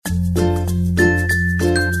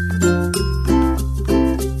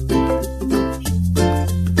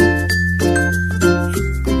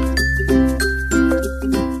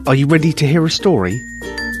Are you ready to hear a story?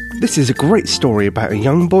 This is a great story about a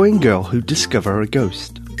young boy and girl who discover a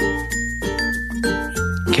ghost.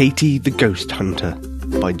 Katie the Ghost Hunter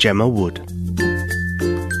by Gemma Wood.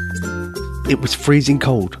 It was freezing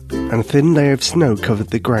cold, and a thin layer of snow covered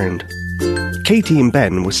the ground. Katie and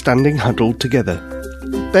Ben were standing huddled together.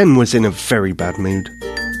 Ben was in a very bad mood.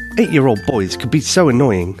 8-year-old boys could be so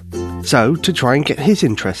annoying. So, to try and get his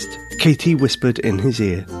interest, Katie whispered in his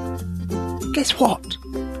ear, "Guess what?"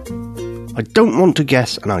 "I don't want to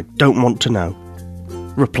guess, and I don't want to know,"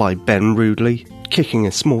 replied Ben rudely, kicking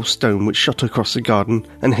a small stone which shot across the garden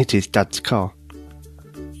and hit his dad's car.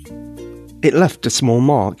 It left a small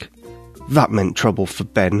mark. That meant trouble for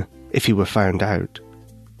Ben if he were found out.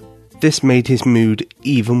 This made his mood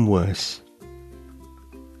even worse.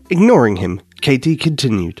 Ignoring him, Katie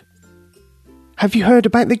continued, "Have you heard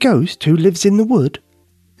about the ghost who lives in the wood?"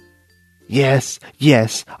 Yes,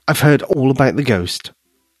 I've heard all about the ghost,"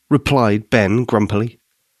 replied Ben grumpily.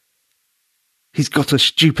 "He's got a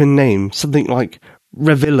stupid name, something like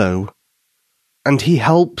Revillo, and he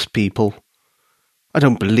helps people. I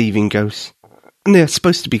don't believe in ghosts, and they're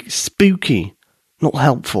supposed to be spooky, not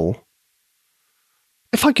helpful.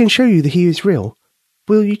 If I can show you that he is real,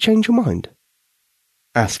 will you change your mind?"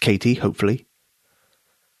 asked Katie hopefully.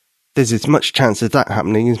 "There's as much chance of that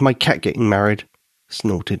happening as my cat getting married,"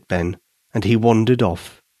 snorted Ben, and he wandered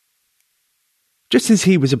off. Just as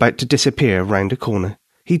he was about to disappear round a corner,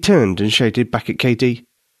 he turned and shouted back at Katie,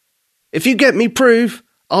 "If you get me proof,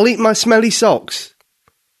 I'll eat my smelly socks."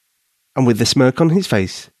 And with a smirk on his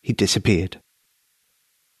face, he disappeared.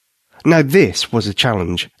 Now this was a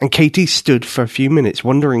challenge, and Katie stood for a few minutes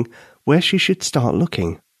wondering where she should start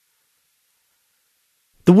looking.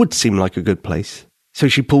 The wood seemed like a good place, so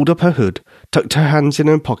she pulled up her hood, tucked her hands in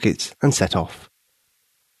her pockets, and set off.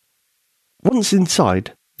 Once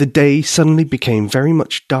inside, the day suddenly became very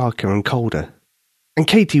much darker and colder, and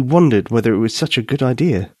Katie wondered whether it was such a good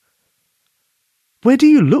idea. Where do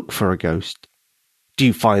you look for a ghost? Do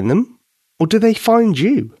you find them, or do they find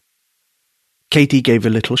you? Katie gave a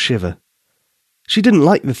little shiver. She didn't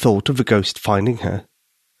like the thought of a ghost finding her.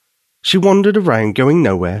 She wandered around going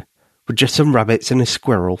nowhere, with just some rabbits and a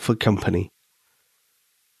squirrel for company.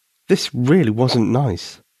 This really wasn't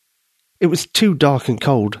nice. It was too dark and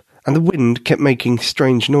cold, and the wind kept making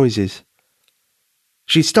strange noises.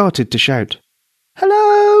 She started to shout,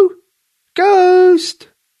 "Hello! Ghost!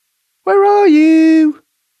 Where are you?"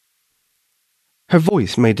 Her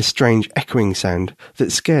voice made a strange echoing sound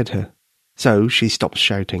that scared her, so she stopped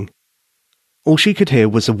shouting. All she could hear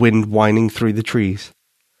was the wind whining through the trees.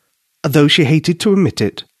 Although she hated to admit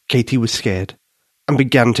it, Katie was scared, and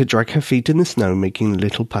began to drag her feet in the snow, making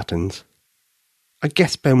little patterns. "I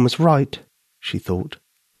guess Ben was right," she thought.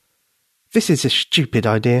 "This is a stupid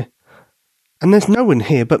idea, and there's no one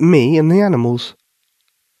here but me and the animals."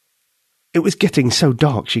 It was getting so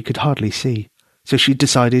dark she could hardly see, so she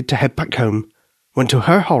decided to head back home, when to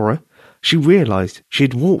her horror, she realised she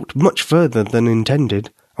had walked much further than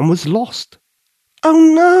intended and was lost. "Oh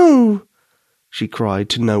no!" she cried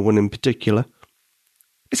to no one in particular.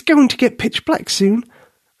 "It's going to get pitch black soon,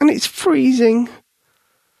 and it's freezing."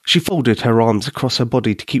 She folded her arms across her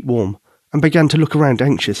body to keep warm, and began to look around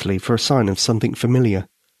anxiously for a sign of something familiar.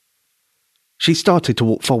 She started to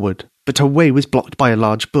walk forward, but her way was blocked by a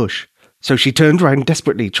large bush, so she turned round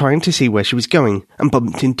desperately trying to see where she was going, and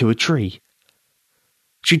bumped into a tree.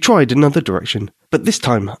 She tried another direction, but this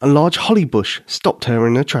time a large holly bush stopped her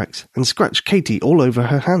in her tracks and scratched Katie all over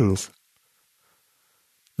her hands.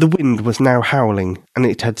 The wind was now howling, and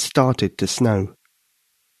it had started to snow.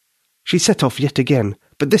 She set off yet again,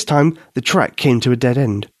 but this time the track came to a dead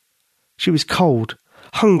end. She was cold,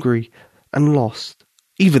 hungry, and lost.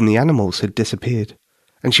 Even the animals had disappeared,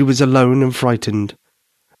 and she was alone and frightened,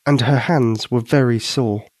 and her hands were very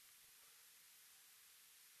sore.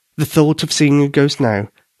 The thought of seeing a ghost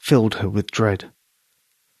now filled her with dread.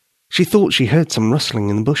 She thought she heard some rustling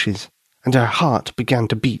in the bushes, and her heart began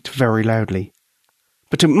to beat very loudly.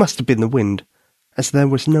 But it must have been the wind, as there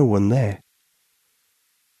was no one there.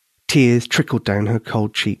 Tears trickled down her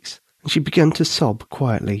cold cheeks, and she began to sob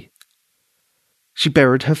quietly. She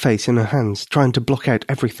buried her face in her hands, trying to block out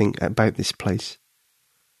everything about this place.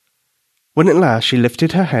 When at last she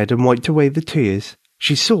lifted her head and wiped away the tears,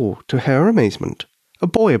 she saw, to her amazement, a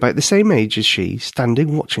boy about the same age as she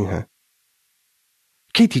standing watching her.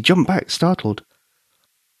 Katie jumped back, startled.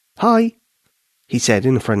 "Hi," he said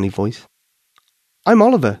in a friendly voice. "I'm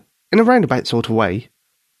Oliver, in a roundabout sort of way.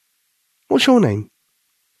 What's your name?"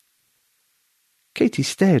 Katie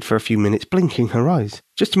stared for a few minutes, blinking her eyes,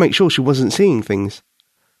 just to make sure she wasn't seeing things.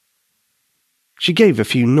 She gave a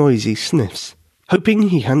few noisy sniffs, hoping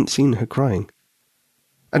he hadn't seen her crying,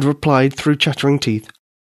 and replied through chattering teeth,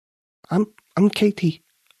 I'm Katy.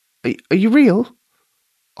 Are you real?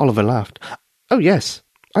 Oliver laughed. Oh, yes,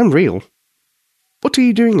 I'm real. What are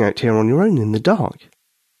you doing out here on your own in the dark?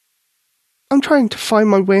 I'm trying to find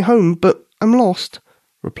my way home, but I'm lost,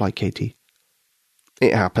 replied Katy.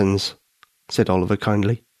 It happens, said Oliver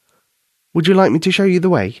kindly. Would you like me to show you the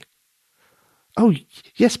way? Oh,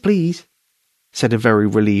 yes, please, said a very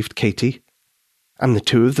relieved Katy, and the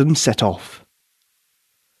two of them set off.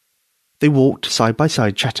 They walked side by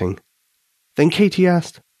side chatting. Then Katy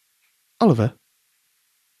asked, Oliver,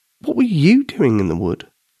 what were you doing in the wood?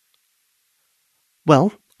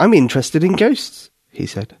 Well, I'm interested in ghosts, he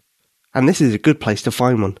said, and this is a good place to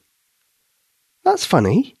find one. That's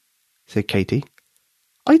funny, said Katy.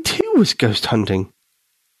 I too was ghost hunting.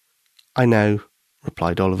 I know,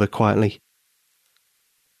 replied Oliver quietly.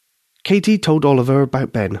 Katy told Oliver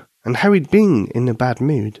about Ben and how he'd been in a bad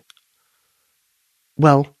mood.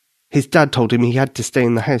 Well, his dad told him he had to stay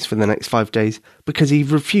in the house for the next 5 days because he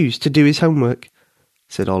refused to do his homework,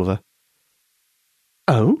 said Oliver.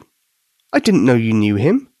 Oh? I didn't know you knew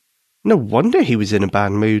him. No wonder he was in a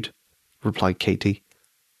bad mood, replied Katy.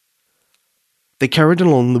 They carried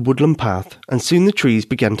along the woodland path, and soon the trees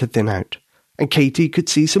began to thin out, and Katy could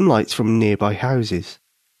see some lights from nearby houses.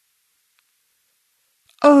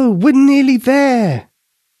 Oh, we're nearly there,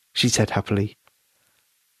 she said happily.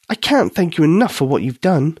 I can't thank you enough for what you've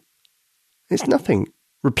done. It's nothing,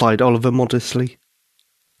 replied Oliver modestly.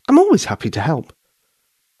 I'm always happy to help.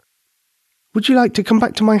 Would you like to come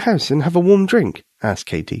back to my house and have a warm drink? Asked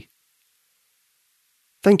Katy.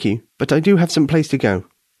 Thank you, but I do have some place to go.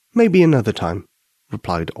 Maybe another time,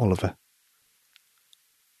 replied Oliver.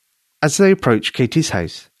 As they approached Katy's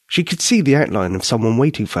house, she could see the outline of someone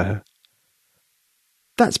waiting for her.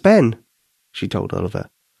 That's Ben, she told Oliver.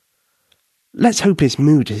 Let's hope his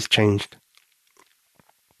mood has changed.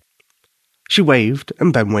 She waved,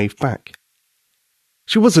 and Ben waved back.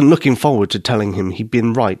 She wasn't looking forward to telling him he'd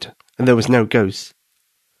been right, and there was no ghost.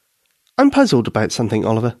 I'm puzzled about something,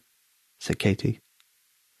 Oliver, said Katy.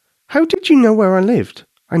 How did you know where I lived?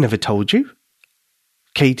 I never told you.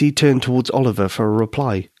 Katy turned towards Oliver for a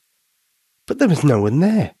reply, but there was no one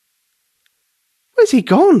there. Where's he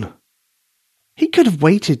gone? He could have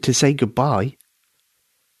waited to say goodbye.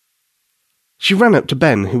 She ran up to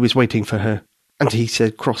Ben, who was waiting for her, and he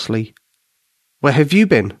said crossly, Where have you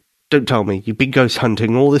been? Don't tell me you've been ghost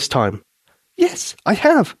hunting all this time. Yes, I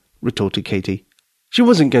have, retorted Katy. She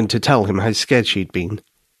wasn't going to tell him how scared she'd been.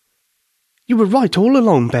 You were right all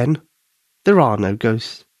along, Ben. There are no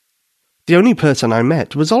ghosts. The only person I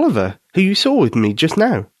met was Oliver, who you saw with me just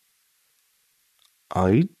now.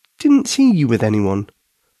 I didn't see you with anyone,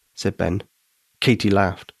 said Ben. Katy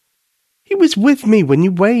laughed. He was with me when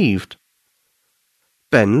you waved.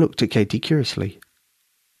 Ben looked at Katy curiously.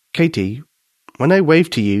 Katy, when I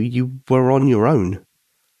waved to you, you were on your own.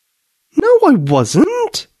 No, I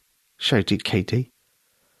wasn't, shouted Katy.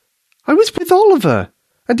 I was with Oliver,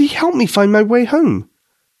 and he helped me find my way home.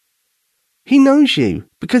 He knows you,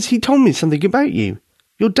 because he told me something about you,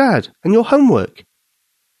 your dad, and your homework.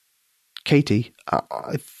 Katy,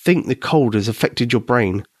 I think the cold has affected your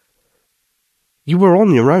brain. You were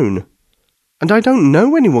on your own, and I don't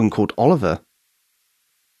know anyone called Oliver.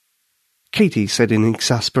 Katy said in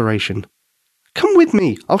exasperation, Come with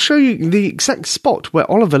me, I'll show you the exact spot where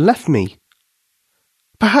Oliver left me.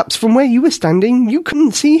 Perhaps from where you were standing, you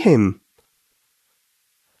couldn't see him.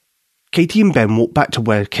 Katy and Ben walked back to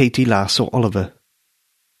where Katy last saw Oliver.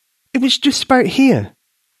 It was just about here,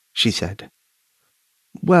 she said.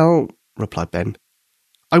 Well, replied Ben,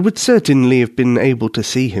 I would certainly have been able to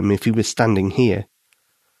see him if he was standing here.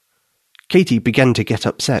 Katy began to get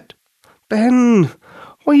upset. Ben,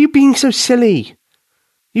 why are you being so silly?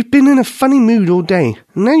 You've been in a funny mood all day,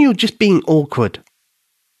 and now you're just being awkward.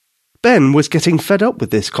 Ben was getting fed up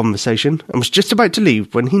with this conversation and was just about to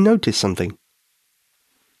leave when he noticed something.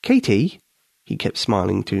 Katy, he kept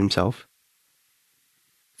smiling to himself.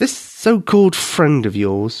 This so-called friend of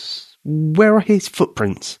yours, where are his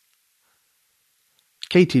footprints?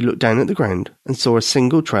 Katy looked down at the ground and saw a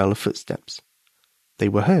single trail of footsteps. They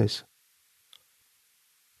were hers.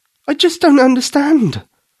 I just don't understand,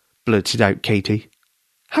 blurted out Katy.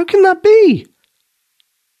 How can that be?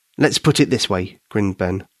 Let's put it this way, grinned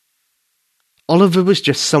Ben. Oliver was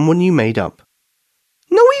just someone you made up.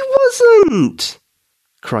 No, he wasn't,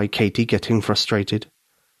 cried Katy, getting frustrated.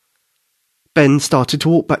 Ben started to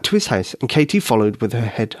walk back to his house, and Katy followed with her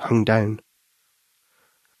head hung down.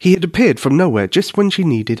 He had appeared from nowhere just when she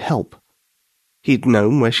needed help. He had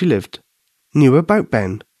known where she lived, knew about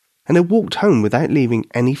Ben, and had walked home without leaving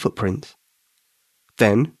any footprints.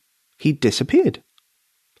 Then he disappeared.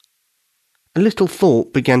 A little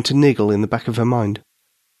thought began to niggle in the back of her mind.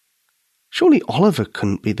 Surely Oliver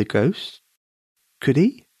couldn't be the ghost, could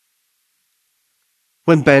he?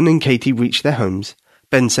 When Ben and Katie reached their homes,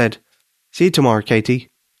 Ben said, "See you tomorrow, Katie,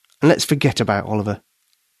 and let's forget about Oliver."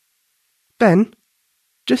 "Ben,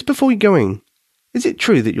 just before you're going, is it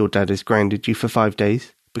true that your dad has grounded you for 5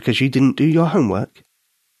 days because you didn't do your homework?"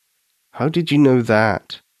 "How did you know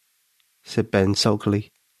that?" said Ben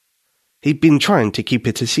sulkily. He'd been trying to keep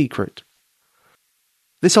it a secret.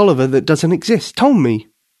 "This Oliver that doesn't exist told me,"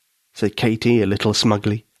 said Katie a little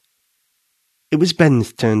smugly. It was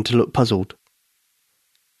Ben's turn to look puzzled.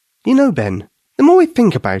 "You know, Ben, the more I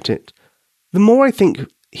think about it, the more I think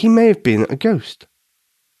he may have been a ghost."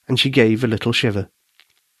 And she gave a little shiver.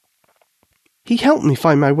 "He helped me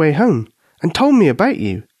find my way home and told me about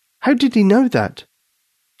you. How did he know that?"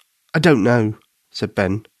 "I don't know," said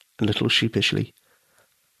Ben, a little sheepishly.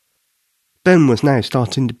 Ben was now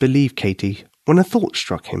starting to believe Katie when a thought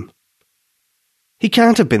struck him. He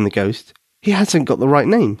can't have been the ghost. He hasn't got the right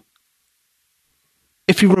name.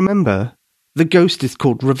 If you remember, the ghost is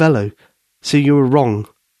called Ravello, so you were wrong.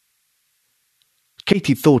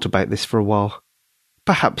 Katie thought about this for a while.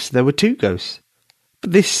 Perhaps there were 2 ghosts,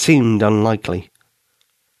 but this seemed unlikely.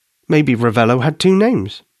 Maybe Ravello had 2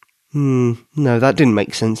 names. No, that didn't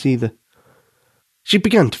make sense either. She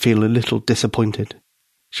began to feel a little disappointed.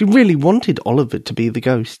 She really wanted Oliver to be the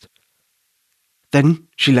ghost. Then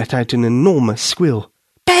she let out an enormous squeal.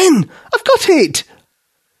 "Ben, I've got it!"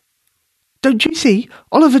 "Don't you see?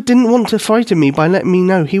 Oliver didn't want to frighten me by letting me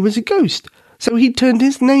know he was a ghost, so he turned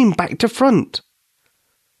his name back to front."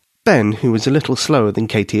 Ben, who was a little slower than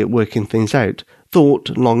Katie at working things out,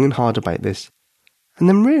 thought long and hard about this, and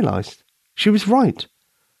then realised she was right.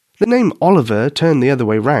 The name Oliver, turned the other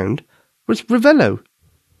way round, was Ravello.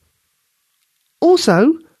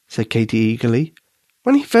 "Also," said Katie eagerly,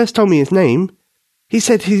 "when he first told me his name, he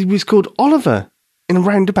said he was called Oliver, in a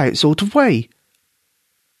roundabout sort of way.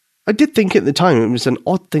 I did think at the time it was an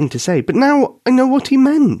odd thing to say, but now I know what he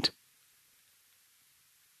meant."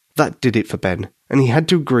 That did it for Ben, and he had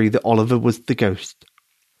to agree that Oliver was the ghost.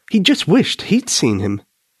 He just wished he'd seen him.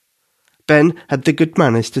 Ben had the good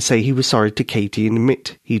manners to say he was sorry to Katie and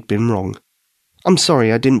admit he'd been wrong. "I'm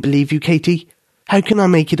sorry I didn't believe you, Katie. How can I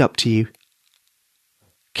make it up to you?"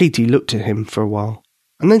 Katie looked at him for a while,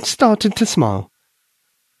 and then started to smile.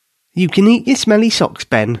 "You can eat your smelly socks,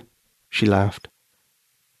 Ben," she laughed.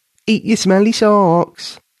 "Eat your smelly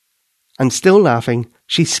socks." And still laughing,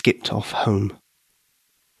 she skipped off home.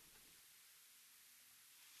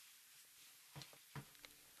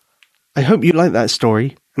 I hope you liked that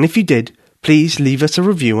story, and if you did, please leave us a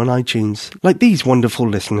review on iTunes, like these wonderful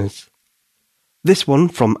listeners. This one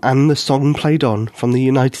from Anne the Song Played On from the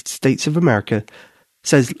United States of America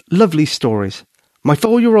says, "Lovely stories. My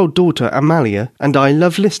 4-year-old daughter Amalia and I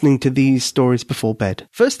love listening to these stories before bed,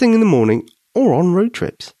 first thing in the morning or on road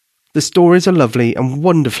trips. The stories are lovely and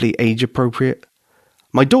wonderfully age-appropriate.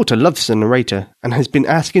 My daughter loves the narrator and has been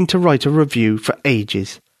asking to write a review for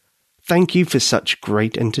ages. Thank you for such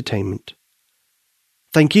great entertainment."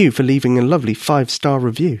 Thank you for leaving a lovely 5-star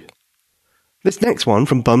review. This next one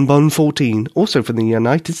from BunBun14, also from the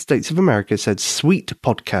United States of America, said, "Sweet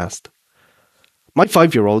podcast. My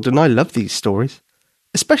 5-year-old and I love these stories,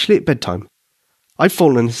 especially at bedtime. I've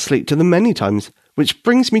fallen asleep to them many times, which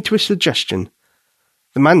brings me to a suggestion.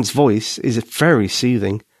 The man's voice is very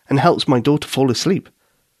soothing and helps my daughter fall asleep.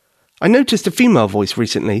 I noticed a female voice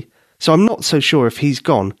recently, so I'm not so sure if he's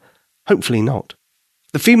gone. Hopefully not.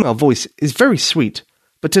 The female voice is very sweet,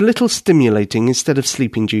 but a little stimulating instead of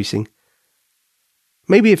sleep-inducing.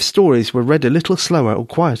 Maybe if stories were read a little slower or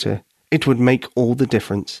quieter, it would make all the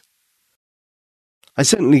difference. I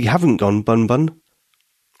certainly haven't gone, Bun.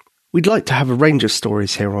 We'd like to have a range of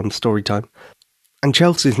stories here on Storytime, and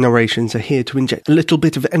Chelsea's narrations are here to inject a little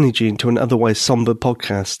bit of energy into an otherwise sombre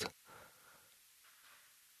podcast.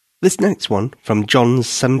 This next one, from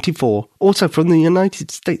Johns74, also from the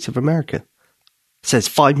United States of America, says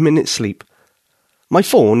 5 minutes sleep. My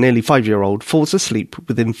 4, nearly 5-year-old falls asleep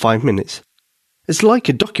within 5 minutes. It's like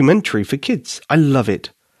a documentary for kids. I love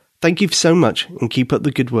it. Thank you so much and keep up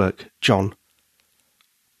the good work, John.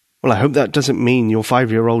 Well, I hope that doesn't mean your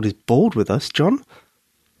 5-year-old is bored with us, John.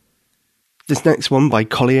 This next one by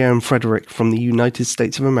Collier and Frederick from the United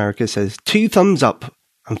States of America says 2 thumbs up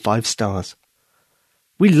and 5 stars.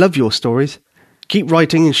 We love your stories. Keep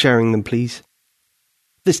writing and sharing them, please.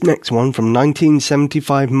 This next one from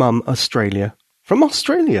 1975 Mum, Australia. From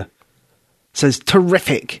Australia. Says,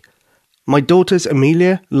 terrific. My daughters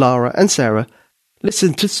Amelia, Lara and Sarah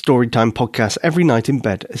listen to Storytime podcasts every night in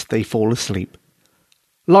bed as they fall asleep.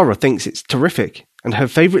 Laura thinks it's terrific, and her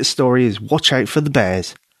favourite story is Watch Out for the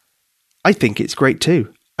Bears. I think it's great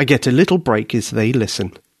too. I get a little break as they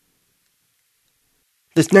listen.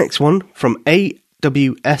 This next one, from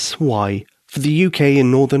AWSY for the UK and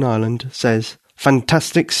Northern Ireland, says,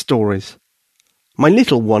 Fantastic stories. My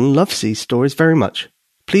little one loves these stories very much.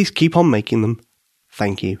 Please keep on making them.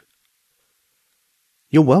 Thank you.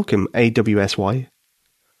 You're welcome, AWSY.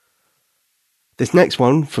 This next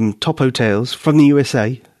one, from Topo Tales from the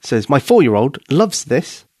USA, says, My 4-year-old loves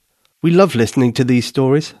this. We love listening to these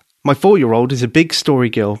stories. My 4-year-old is a big story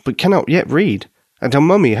girl, but cannot yet read, and her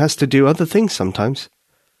mummy has to do other things sometimes.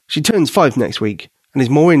 She turns 5 next week, and is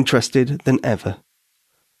more interested than ever.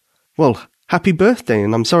 Well, happy birthday,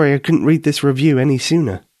 and I'm sorry I couldn't read this review any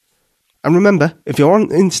sooner. And remember, if you're on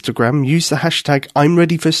Instagram, use the hashtag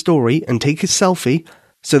I'mReadyForStory and take a selfie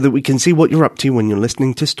so that we can see what you're up to when you're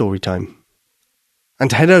listening to Storytime.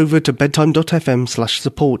 And head over to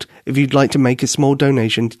bedtime.fm/support if you'd like to make a small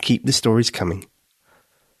donation to keep the stories coming.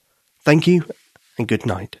 Thank you, and good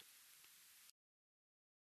night.